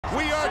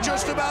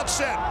about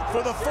set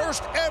for the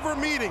first ever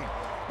meeting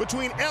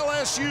between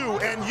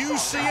LSU and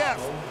UCF,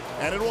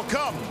 and it will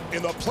come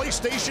in the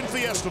PlayStation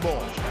Fiesta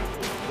Bowl.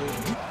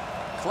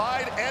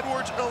 Clyde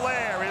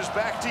Edwards-Helaire is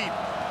back deep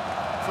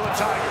for the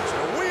Tigers.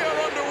 And we are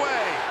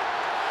underway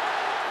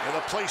in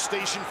the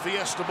PlayStation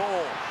Fiesta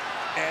Bowl,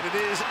 and it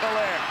is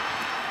Helaire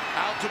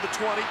out to the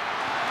 20,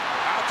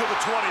 out to the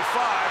 25,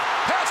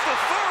 past the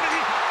 30,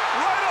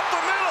 right up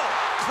the middle.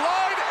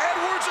 Clyde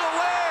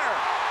Edwards-Helaire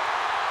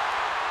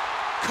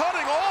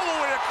cutting all the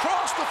way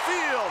across the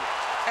field,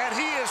 and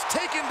he is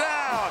taken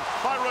down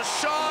by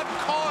Rashad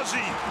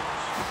Causey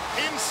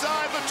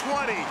inside the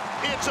 20.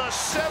 It's a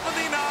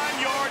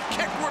 79-yard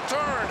kick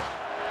return.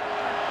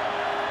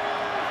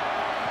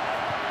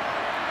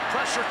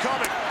 Pressure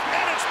coming,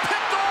 and it's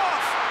picked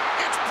off.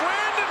 It's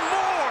Brandon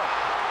Moore.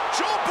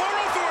 Joe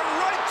Burrow threw it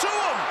right to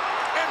him,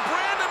 and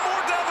Brandon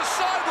Moore down the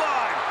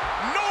sideline.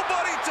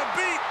 Nobody to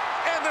beat,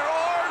 and there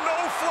are no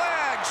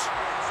flags.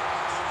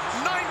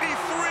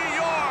 93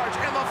 yards,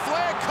 and the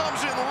flag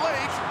comes in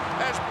late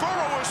as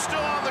Burrow is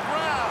still on the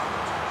ground.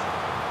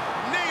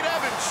 Nate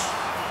Evans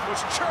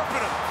was chirping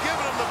him,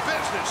 giving him the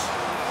business,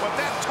 but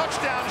that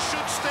touchdown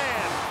should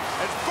stand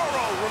as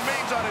Burrow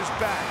remains on his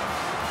back.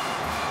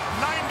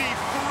 93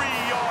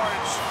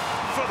 yards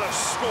for the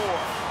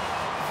score.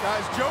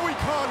 Guys, Joey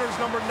Connors,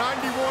 number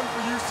 91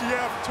 for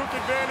UCF, took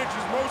advantage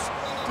as most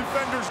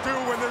defenders do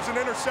when there's an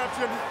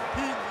interception.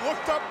 He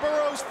looked up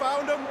Burrows,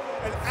 found him,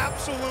 and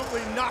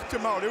absolutely knocked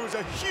him out. It was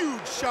a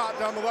huge shot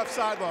down the left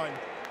sideline.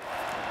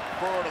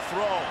 Burrow to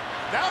throw.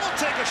 Now they'll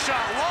take a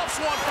shot. Lofts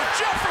one for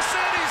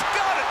Jefferson. He's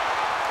got it.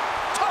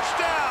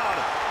 Touchdown.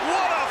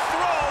 What a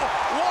throw.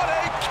 What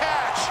a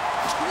catch.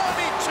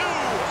 22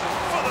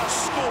 for the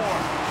score.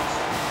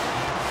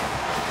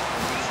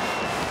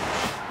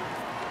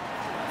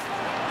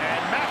 And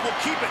Mack will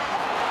keep it.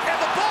 And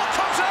the ball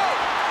comes out.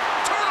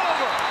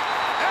 Turnover.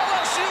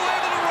 LSU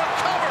able to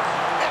recover.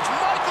 It's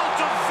Michael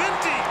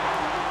DeVinti.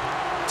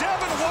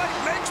 Devin White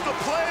makes the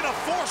play to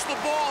force the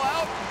ball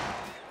out.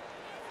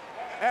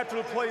 After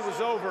the play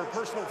was over,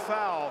 personal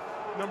foul,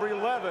 number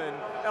 11,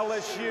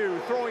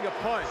 LSU, throwing a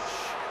punch.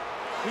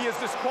 He is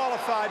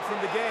disqualified from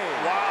the game.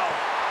 Wow.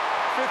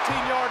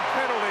 15-yard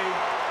penalty,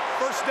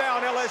 first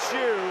down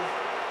LSU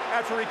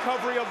after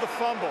recovery of the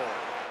fumble.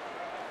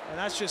 And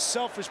that's just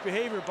selfish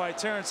behavior by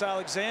Terrence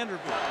Alexander.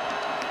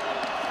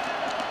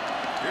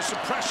 Here's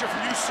some pressure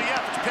from UCF.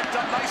 It's picked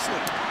up nicely.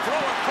 Throw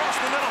across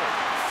the middle.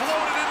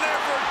 Floated in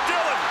there for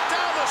Dillon.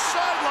 Down the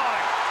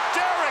sideline.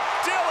 Derek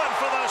Dillon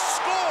for the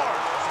score.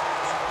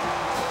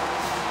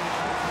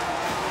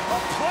 A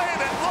play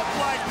that looked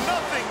like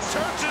nothing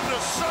turns into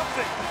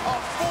something. A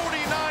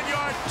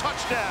 49-yard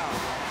touchdown.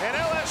 And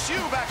LSU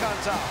back on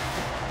top.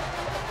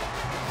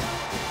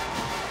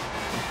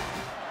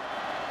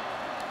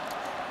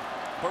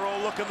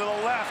 Burrow looking to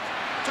the left.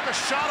 Took a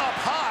shot up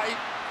high.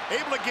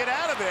 Able to get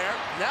out of there.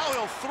 Now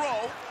he'll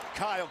throw.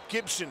 Kyle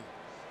Gibson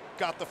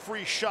got the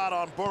free shot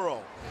on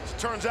Burrow. As it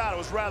turns out, it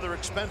was rather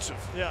expensive.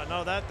 Yeah,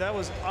 no, that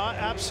was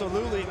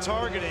absolutely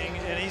targeting,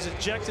 and he's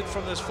ejected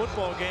from this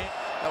football game.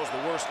 That was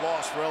the worst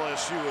loss for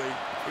LSU.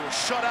 He was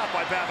shut out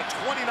by Bama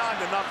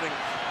 29-0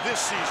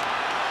 this season.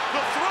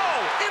 The throw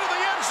into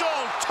the end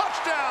zone.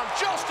 Touchdown,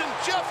 Justin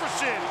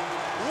Jefferson.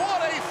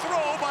 What a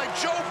throw by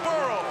Joe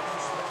Burrow.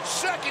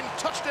 Second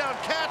touchdown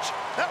catch.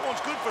 That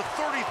one's good for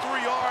 33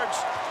 yards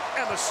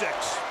and the 6.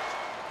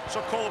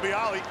 So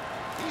Colabiali,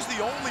 he's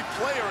the only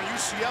player in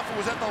UCF who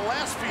was at the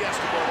last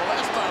Fiesta Bowl, the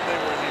last time they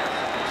were here.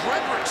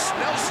 Frederick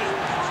Snelson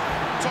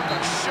took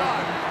a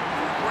shot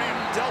from Graham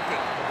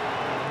Delpit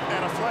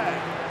and a flag.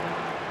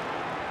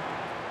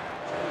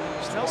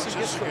 Snelson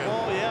gets the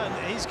ball, yeah, and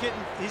he's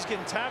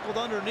getting tackled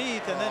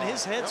underneath, and then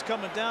his head's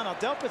coming down. Now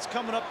Delpit's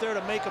coming up there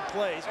to make a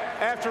play.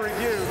 After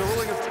review, the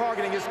ruling of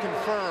targeting is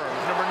confirmed.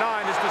 Number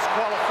 9 is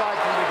disqualified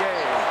from the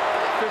game.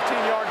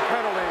 15-yard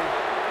penalty,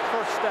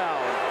 first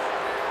down.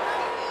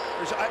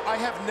 I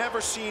have never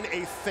seen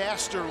a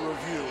faster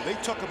review. They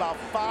took about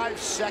 5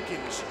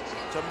 seconds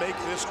to make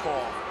this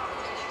call.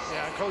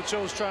 Yeah, Coach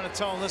Joe's trying to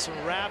tell him, listen,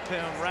 wrap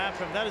him.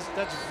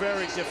 That's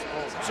very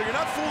difficult. So you're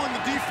not fooling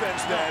the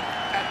defense then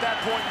at that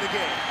point in the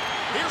game.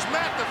 Here's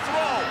Matt to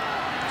throw.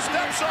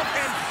 Steps up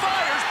and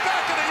fires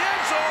back in the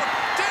end zone.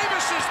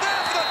 Davis is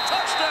there for the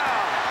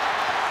touchdown.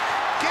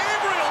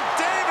 Gabriel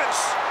Davis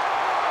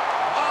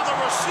on the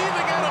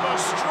receiving end of a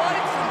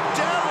strike from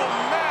Darrell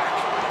Mack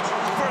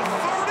for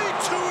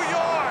 32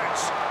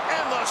 yards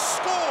and the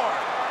score.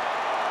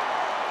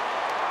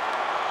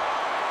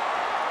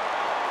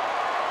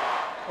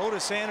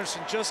 Otis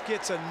Anderson just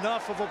gets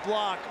enough of a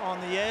block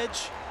on the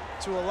edge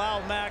to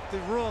allow Mack the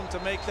room to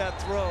make that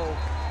throw.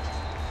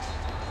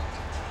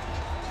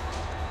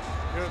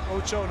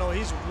 Ocho, no,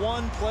 he's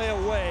one play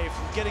away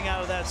from getting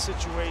out of that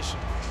situation.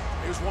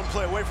 He was one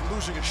play away from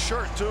losing his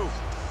shirt, too.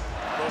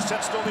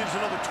 Brissett still needs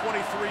another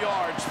 23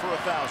 yards for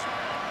 1,000.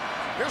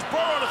 Here's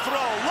Burrow to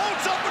throw.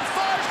 Loads up and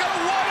fires. Got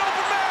a wide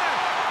open man.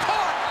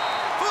 Caught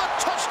for the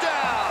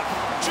touchdown.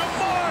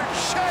 Jamar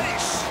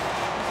Chase.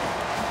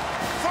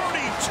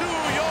 32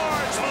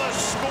 yards for the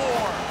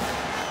score.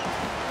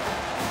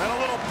 And a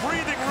little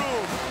breathing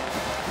room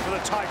for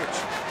the Tigers.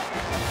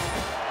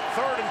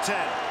 3rd and 10.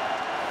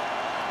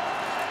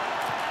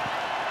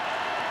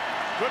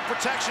 Good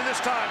protection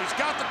this time. He's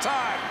got the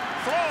time.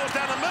 Throws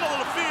down the middle of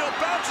the field,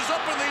 bounces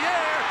up in the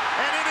air,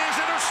 and it is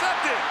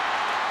intercepted.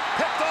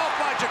 Picked off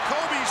by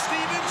Jacoby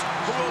Stevens,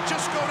 who will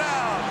just go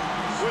down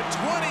with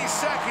 20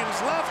 seconds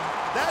left.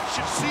 That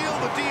should seal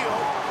the deal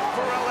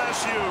for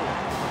LSU.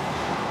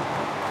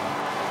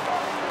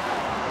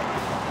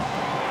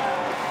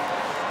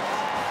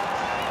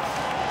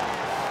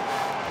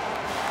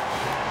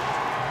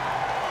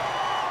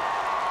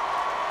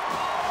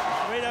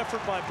 Great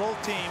effort by both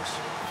teams.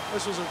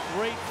 This was a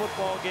great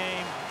football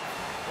game,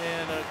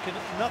 and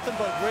nothing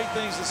but great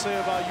things to say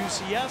about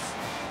UCF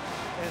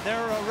and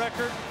their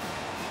record.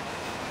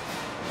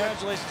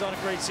 Congratulations on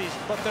a great season,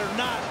 but they're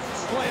not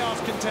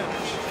playoff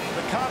contenders.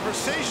 The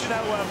conversation,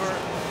 however,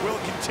 will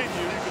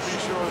continue. You can be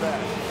sure of that.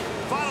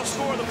 Final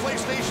score of the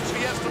PlayStation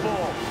Fiesta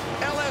Bowl.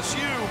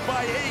 LSU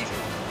by 8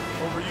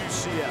 over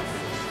UCF.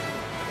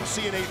 We'll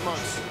see you in 8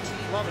 months.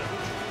 Love it.